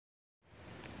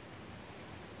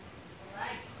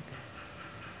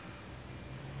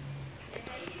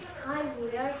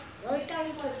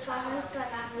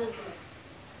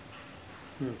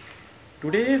Hmm.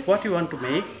 Today, what you want to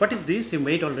make? What is this? You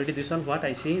made already. This one, what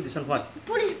I see? This one, what?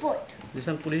 Police boat. This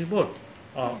one, police board.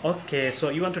 Oh, okay. So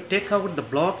you want to take out the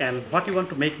block, and what you want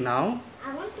to make now?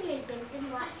 I want to make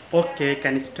BEN10 watch. Okay,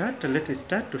 can you start? Let us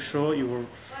start to show your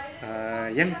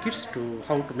young kids to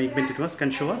how to make BEN10 watch.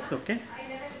 Can show us? Okay.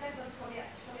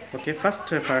 Okay. First,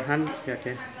 Farhan.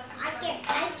 Okay. I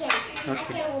can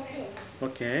Okay. open.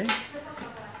 Okay.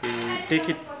 You take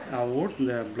it out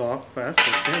the block first.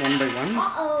 Okay, one by one.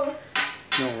 Uh-oh.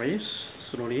 No worries.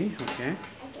 Slowly. Okay.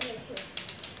 I can make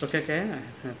it. Okay. Okay.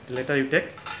 Later you take.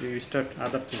 You start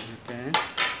other thing. Okay.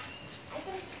 I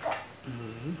can go.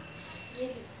 Mhm.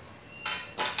 Ready.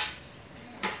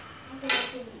 I can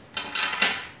open this.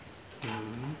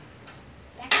 Mhm.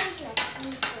 That one's like a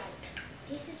police light.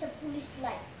 This is a police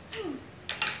light.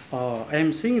 Oh, I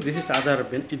am seeing this is other.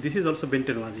 This is also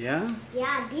BEN10 watch. Yeah.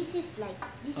 Yeah, this is like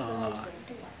this one is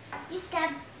BEN10 watch. It's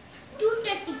that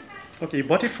 230 Okay. You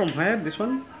bought it from where? This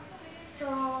one.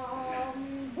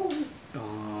 from boobies.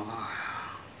 Oh.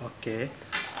 Okay.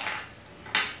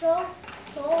 So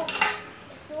so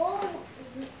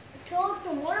so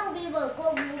tomorrow we will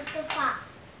go Mustafa.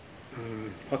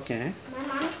 Okay. My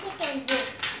mom said can go.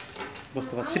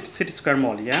 Mustafa. City Square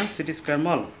Mall. Yeah. City Square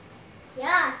Mall.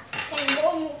 Yeah, can go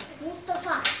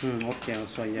Mustafa. Okay.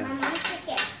 So My yeah. mom said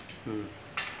can.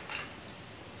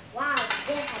 Wow,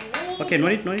 they have many. Okay. No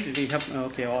need. No need. We have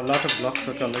okay. A lot of blocks.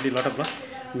 Okay. Already a lot of blocks.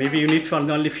 Maybe you need for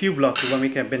only few blocks to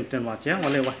make a BEN10 watch. Yeah.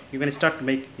 Only you can start to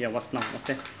make. Yeah. Watch now.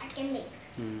 Okay. I can make.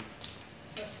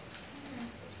 First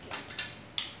is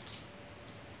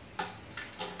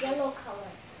yellow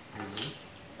color.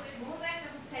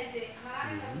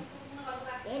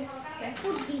 Then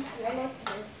put these yellow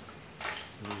things.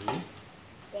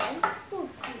 Then put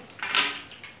this.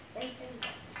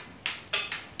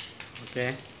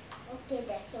 Okay. Okay,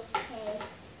 that's okay.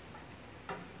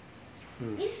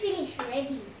 This finish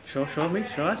ready. Show me.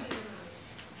 Show us.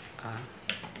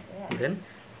 Then.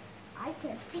 I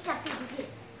can pick up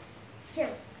this. So,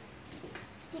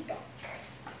 sit back.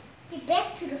 Pick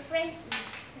back to the front.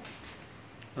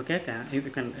 Okay, you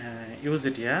can use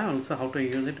it, yeah. Also, how to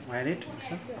use it, wire it.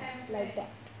 Also. Like that.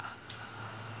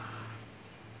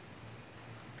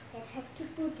 I have to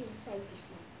put inside this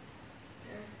one.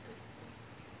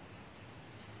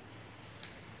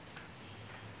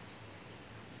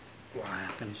 Wow,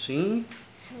 can you see?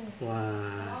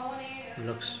 Wow,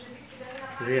 looks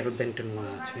real BEN10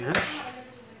 watch, yeah.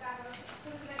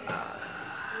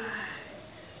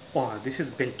 Wow, this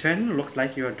is BEN10. Looks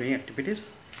like you are doing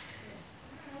activities.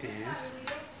 Yes.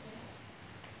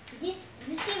 This,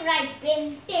 you see right,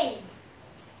 BEN10.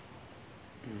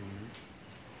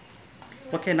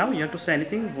 Okay, now you have to say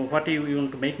anything. What do you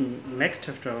want to make next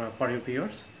for your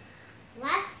viewers?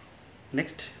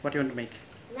 Next, what do you want to make?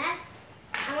 Last,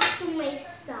 I want to make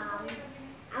some.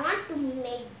 I want to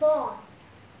make ball.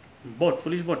 Boat,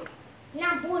 police boat. No,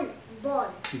 ball.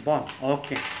 Ball.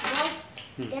 Okay.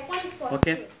 Ball. That one is for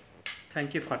Okay. two.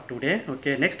 Thank you for today.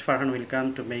 Okay, next Farhan will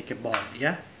come to make a ball.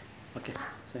 Yeah. Okay.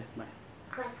 Say bye.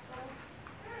 Bye.